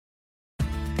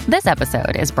This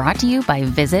episode is brought to you by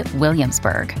Visit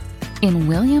Williamsburg. In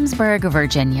Williamsburg,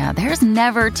 Virginia, there's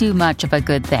never too much of a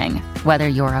good thing. Whether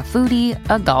you're a foodie,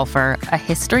 a golfer, a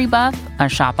history buff, a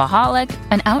shopaholic,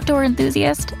 an outdoor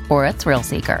enthusiast, or a thrill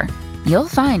seeker, you'll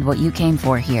find what you came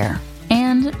for here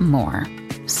and more.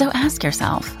 So ask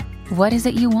yourself, what is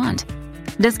it you want?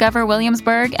 Discover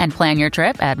Williamsburg and plan your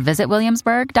trip at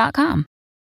visitwilliamsburg.com.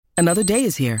 Another day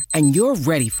is here, and you're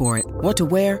ready for it. What to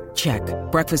wear? Check.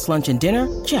 Breakfast, lunch, and dinner?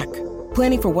 Check.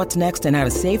 Planning for what's next and how to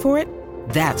save for it?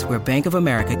 That's where Bank of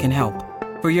America can help.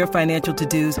 For your financial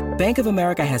to-dos, Bank of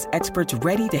America has experts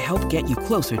ready to help get you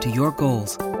closer to your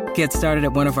goals. Get started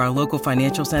at one of our local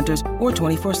financial centers or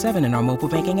 24/7 in our mobile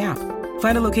banking app.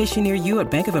 Find a location near you at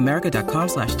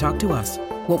bankofamerica.com/talktous.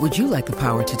 What would you like the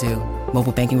power to do?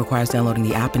 Mobile banking requires downloading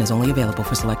the app and is only available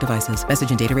for select devices.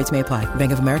 Message and data rates may apply.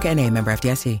 Bank of America N.A., member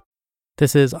FDIC.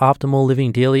 This is Optimal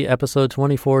Living Daily, episode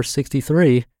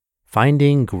 2463,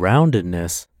 Finding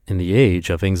Groundedness in the Age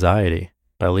of Anxiety,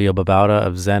 by Leo Babauta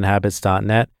of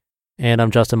ZenHabits.net. And I'm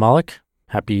Justin Malik.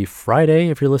 Happy Friday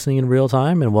if you're listening in real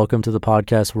time, and welcome to the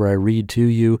podcast where I read to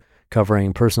you,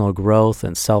 covering personal growth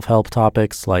and self-help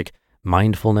topics like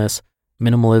mindfulness,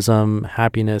 minimalism,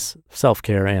 happiness,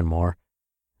 self-care, and more.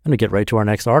 And we get right to our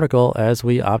next article as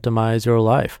we optimize your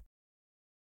life.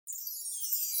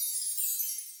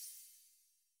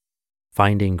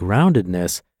 Finding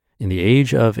Groundedness in the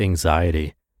Age of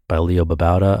Anxiety, by Leo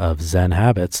Babauta of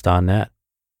ZenHabits.net.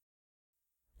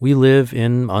 We live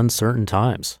in uncertain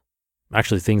times.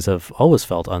 Actually, things have always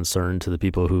felt uncertain to the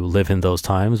people who live in those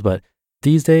times, but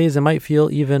these days it might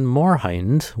feel even more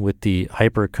heightened with the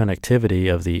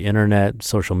hyperconnectivity of the internet,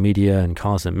 social media, and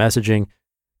constant messaging,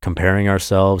 comparing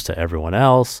ourselves to everyone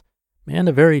else, and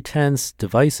a very tense,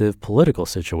 divisive political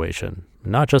situation,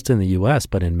 not just in the US,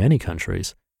 but in many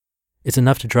countries. It's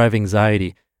enough to drive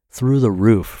anxiety through the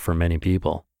roof for many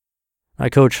people. I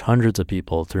coach hundreds of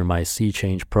people through my Sea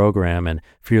Change program and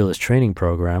Fearless Training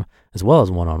program, as well as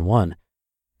one-on-one.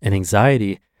 And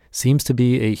anxiety seems to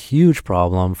be a huge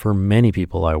problem for many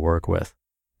people I work with.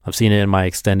 I've seen it in my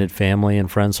extended family and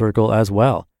friend circle as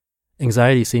well.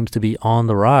 Anxiety seems to be on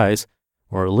the rise,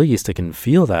 or at least it can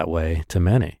feel that way to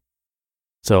many.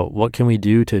 So what can we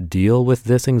do to deal with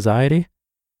this anxiety?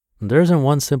 There isn't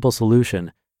one simple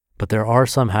solution, but there are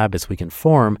some habits we can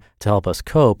form to help us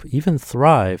cope, even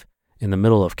thrive, in the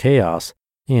middle of chaos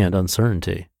and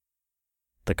uncertainty.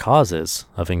 The causes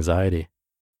of anxiety.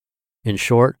 In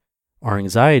short, our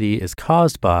anxiety is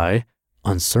caused by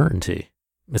uncertainty.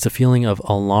 It's a feeling of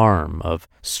alarm, of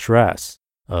stress,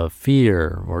 of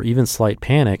fear, or even slight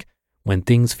panic when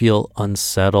things feel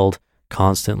unsettled,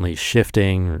 constantly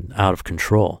shifting, or out of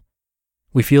control.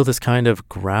 We feel this kind of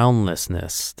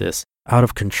groundlessness, this out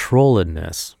of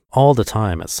controlledness all the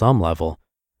time at some level,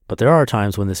 but there are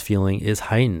times when this feeling is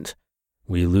heightened.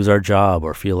 We lose our job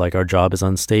or feel like our job is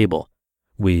unstable.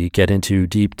 We get into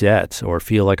deep debt or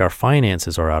feel like our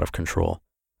finances are out of control.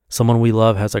 Someone we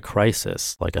love has a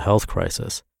crisis, like a health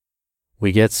crisis.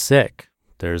 We get sick.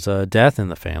 There's a death in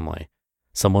the family.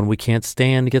 Someone we can't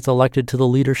stand gets elected to the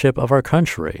leadership of our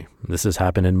country. This has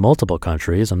happened in multiple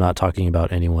countries. I'm not talking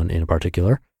about anyone in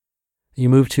particular. You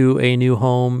move to a new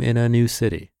home in a new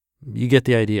city. You get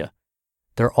the idea.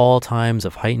 They're all times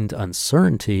of heightened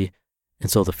uncertainty, and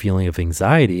so the feeling of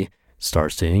anxiety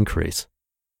starts to increase.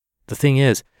 The thing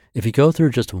is, if you go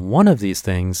through just one of these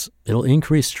things, it'll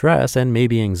increase stress and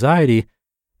maybe anxiety,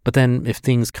 but then if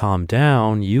things calm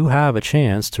down, you have a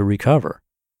chance to recover.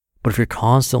 But if you're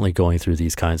constantly going through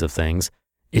these kinds of things,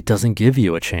 it doesn't give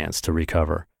you a chance to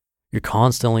recover. You're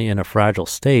constantly in a fragile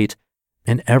state,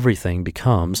 and everything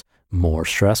becomes more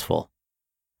stressful.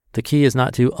 The key is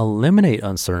not to eliminate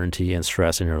uncertainty and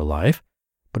stress in your life,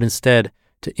 but instead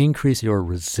to increase your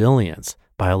resilience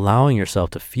by allowing yourself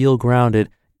to feel grounded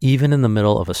even in the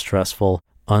middle of a stressful,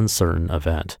 uncertain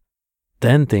event.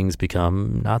 Then things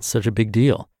become not such a big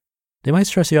deal. They might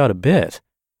stress you out a bit,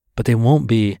 but they won't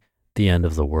be the end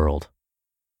of the world.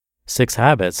 6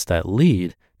 habits that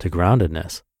lead to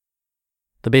groundedness.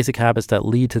 The basic habits that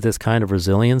lead to this kind of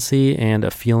resiliency and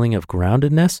a feeling of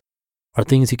groundedness are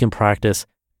things you can practice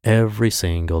every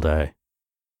single day.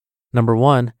 Number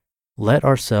 1, let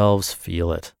ourselves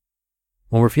feel it.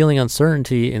 When we're feeling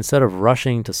uncertainty, instead of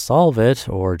rushing to solve it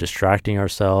or distracting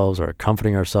ourselves or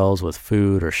comforting ourselves with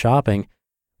food or shopping,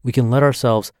 we can let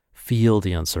ourselves feel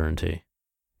the uncertainty.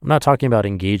 I'm not talking about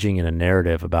engaging in a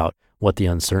narrative about what the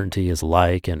uncertainty is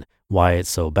like and why it's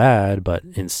so bad, but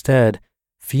instead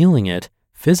feeling it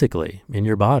physically in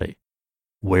your body.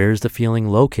 Where's the feeling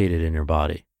located in your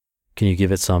body? Can you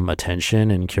give it some attention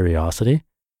and curiosity?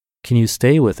 Can you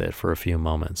stay with it for a few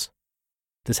moments?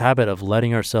 This habit of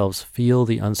letting ourselves feel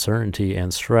the uncertainty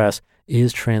and stress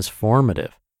is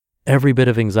transformative. Every bit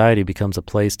of anxiety becomes a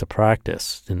place to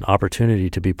practice, an opportunity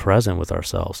to be present with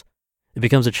ourselves. It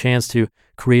becomes a chance to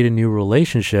create a new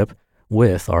relationship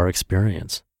with our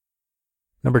experience.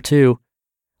 Number 2,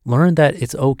 learn that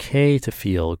it's okay to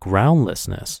feel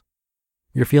groundlessness.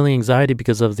 You're feeling anxiety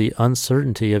because of the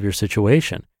uncertainty of your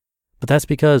situation, but that's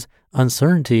because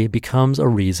uncertainty becomes a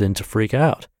reason to freak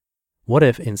out. What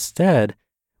if instead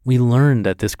we learn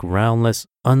that this groundless,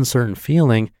 uncertain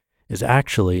feeling is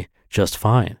actually just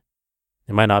fine?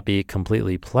 It might not be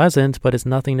completely pleasant, but it's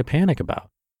nothing to panic about.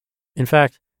 In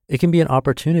fact, it can be an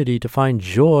opportunity to find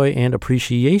joy and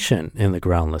appreciation in the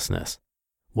groundlessness.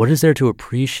 What is there to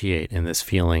appreciate in this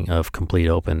feeling of complete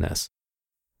openness?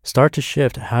 Start to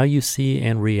shift how you see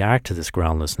and react to this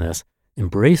groundlessness,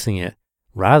 embracing it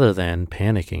rather than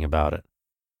panicking about it.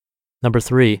 Number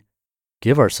 3,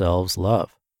 give ourselves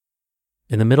love.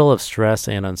 In the middle of stress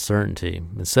and uncertainty,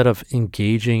 instead of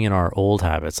engaging in our old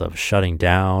habits of shutting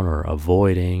down or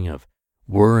avoiding, of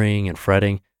worrying and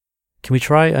fretting, can we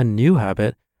try a new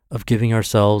habit of giving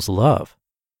ourselves love?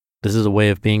 This is a way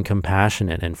of being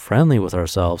compassionate and friendly with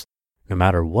ourselves no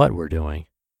matter what we're doing.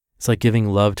 It's like giving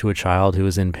love to a child who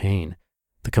is in pain.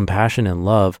 The compassion and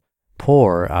love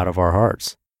pour out of our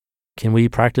hearts. Can we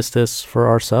practice this for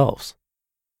ourselves?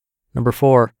 Number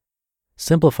 4,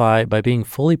 simplify by being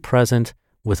fully present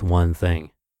with one thing.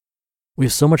 We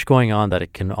have so much going on that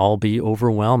it can all be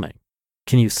overwhelming.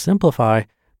 Can you simplify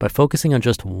by focusing on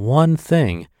just one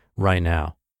thing right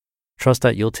now? Trust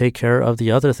that you'll take care of the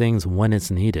other things when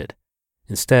it's needed.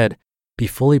 Instead, be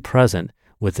fully present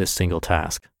with this single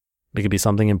task. It could be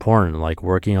something important like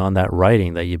working on that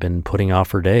writing that you've been putting off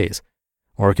for days.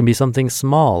 Or it can be something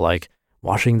small like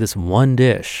washing this one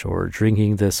dish or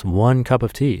drinking this one cup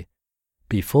of tea.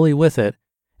 Be fully with it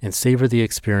and savor the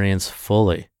experience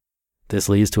fully. This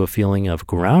leads to a feeling of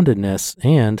groundedness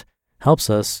and helps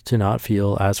us to not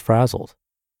feel as frazzled.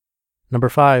 Number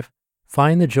 5,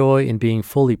 find the joy in being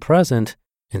fully present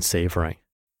and savoring.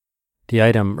 The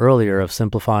item earlier of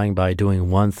simplifying by doing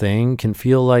one thing can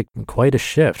feel like quite a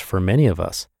shift for many of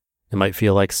us. It might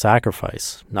feel like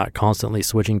sacrifice, not constantly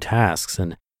switching tasks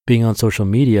and being on social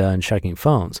media and checking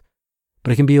phones.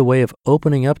 But it can be a way of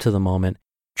opening up to the moment,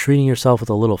 treating yourself with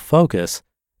a little focus,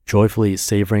 joyfully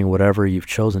savoring whatever you've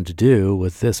chosen to do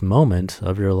with this moment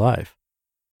of your life.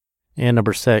 And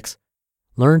number 6,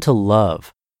 learn to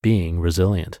love being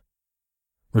resilient.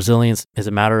 Resilience is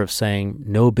a matter of saying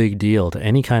no big deal to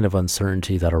any kind of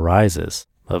uncertainty that arises,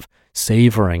 of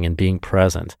savoring and being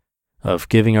present, of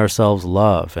giving ourselves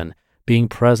love and being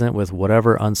present with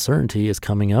whatever uncertainty is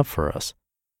coming up for us.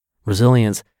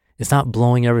 Resilience is not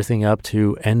blowing everything up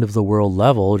to end of the world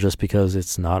level just because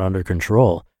it's not under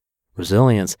control.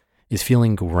 Resilience is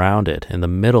feeling grounded in the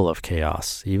middle of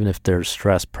chaos, even if there's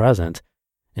stress present,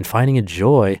 and finding a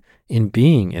joy in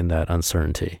being in that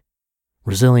uncertainty.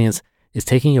 Resilience is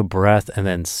taking a breath and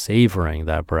then savoring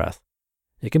that breath.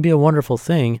 It can be a wonderful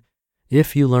thing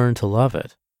if you learn to love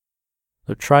it.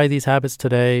 So try these habits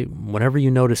today whenever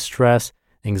you notice stress,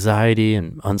 anxiety,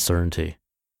 and uncertainty.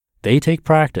 They take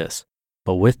practice,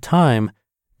 but with time,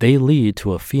 they lead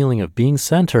to a feeling of being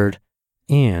centered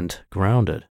and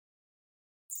grounded.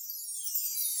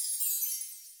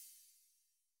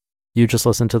 You just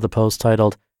listened to the post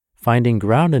titled Finding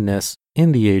Groundedness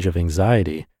in the Age of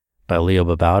Anxiety by Leo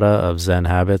Babauta of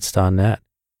ZenHabits.net.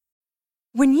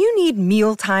 When you need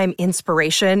mealtime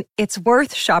inspiration, it's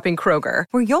worth shopping Kroger,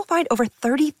 where you'll find over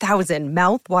 30,000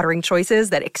 mouth-watering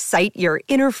choices that excite your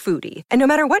inner foodie. And no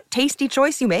matter what tasty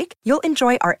choice you make, you'll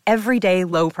enjoy our everyday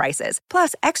low prices,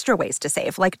 plus extra ways to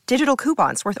save, like digital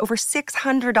coupons worth over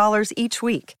 $600 each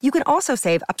week. You can also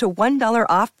save up to $1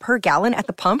 off per gallon at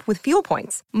the pump with fuel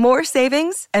points. More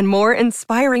savings and more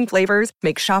inspiring flavors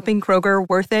make shopping Kroger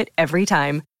worth it every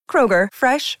time. Kroger,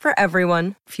 fresh for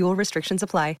everyone. Fuel restrictions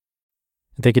apply.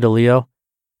 Thank you to Leo.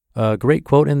 A great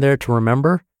quote in there to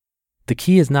remember. The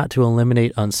key is not to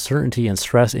eliminate uncertainty and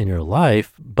stress in your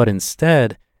life, but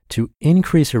instead to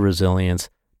increase your resilience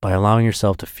by allowing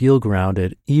yourself to feel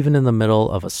grounded even in the middle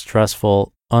of a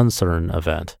stressful, uncertain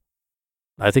event.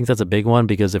 I think that's a big one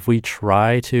because if we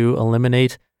try to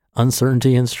eliminate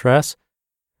uncertainty and stress,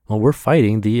 well, we're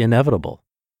fighting the inevitable.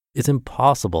 It's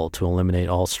impossible to eliminate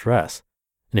all stress.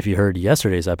 And if you heard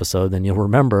yesterday's episode, then you'll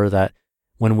remember that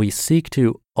when we seek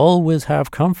to always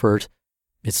have comfort,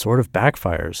 it sort of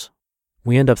backfires.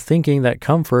 We end up thinking that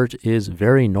comfort is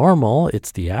very normal,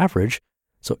 it's the average,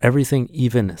 so everything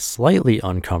even slightly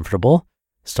uncomfortable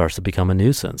starts to become a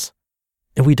nuisance.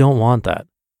 And we don't want that.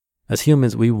 As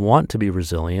humans, we want to be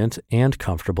resilient and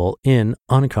comfortable in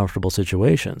uncomfortable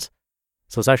situations.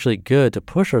 So it's actually good to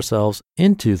push ourselves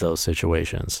into those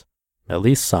situations. At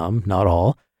least some, not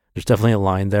all. There's definitely a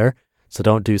line there. So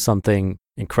don't do something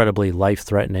incredibly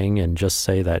life-threatening and just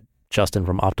say that Justin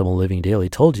from Optimal Living Daily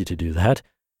told you to do that.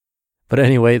 But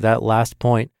anyway, that last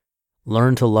point,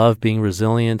 learn to love being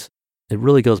resilient. It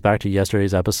really goes back to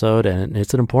yesterday's episode, and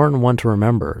it's an important one to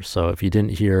remember. So if you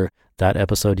didn't hear that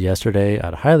episode yesterday,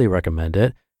 I'd highly recommend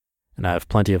it. And I have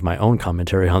plenty of my own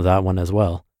commentary on that one as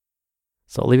well.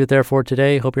 So I'll leave it there for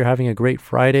today. Hope you're having a great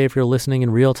Friday if you're listening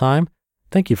in real time.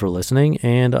 Thank you for listening,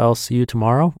 and I'll see you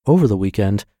tomorrow over the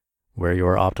weekend where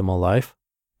your optimal life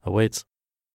awaits.